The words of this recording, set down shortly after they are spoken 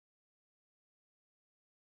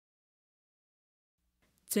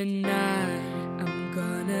Tonight I'm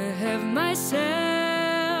gonna have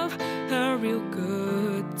myself a real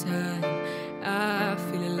good time. I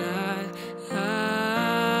feel alive.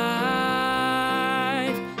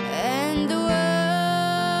 And the world,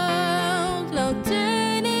 I'll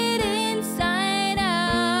turn it inside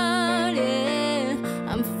out, yeah.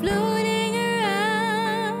 I'm floating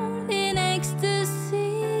around in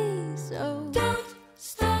ecstasy, so don't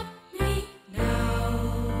stop me now.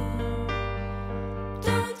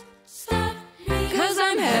 Don't stop me, 'cause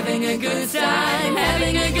I'm having a good time,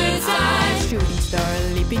 having a good time. Shooting star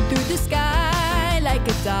leaping through the sky like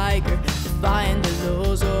a tiger, defying the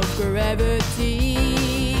laws of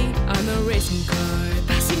gravity. I'm a racing car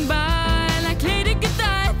passing by like Lady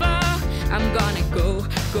Godiva. I'm gonna go,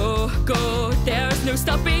 go, go. There's no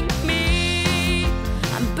stopping me.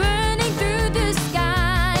 I'm burning through the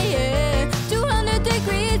sky, yeah. 200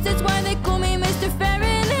 degrees, that's why they call me Mr.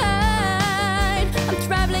 Fahrenheit. I'm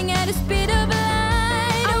traveling at the speed of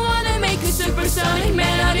light. I wanna make a supersonic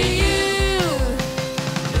man out of you.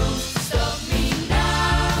 Don't stop me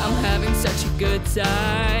now. I'm having such a good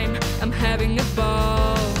time. I'm having a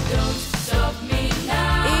ball. Don't stop me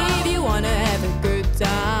now. If you wanna have a good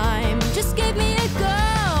time, just give me a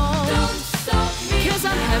call. Don't stop me, 'cause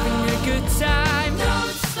I'm having a good time.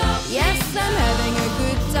 Don't stop me. Yes, I'm having a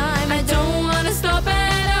good time. I don't wanna stop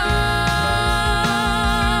at all.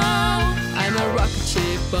 I'm a rocket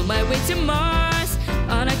ship on my way to Mars,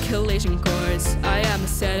 on a collision course. I am a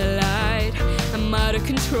satellite. I'm out of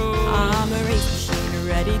control. I'm a race machine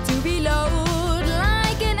ready to reload,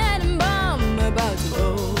 like an atom bomb about to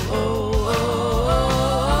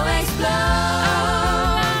explode.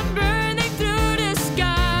 I'm burning through the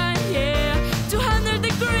sky, yeah. 200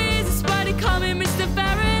 degrees is why they call me Mr.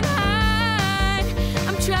 Fahrenheit.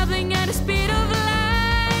 I'm traveling at the speed of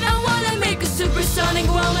light. I wanna make a supersonic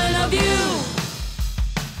woman of you.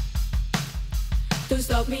 Don't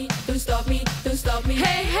stop me, don't stop me, don't stop me.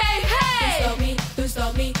 Hey, hey, hey! Don't stop me, don't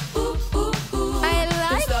stop me. Ooh, ooh, ooh. I Don't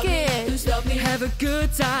like stop me, it. don't stop me. Have a good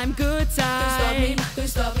time, good time. Don't stop me,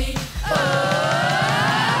 don't stop me.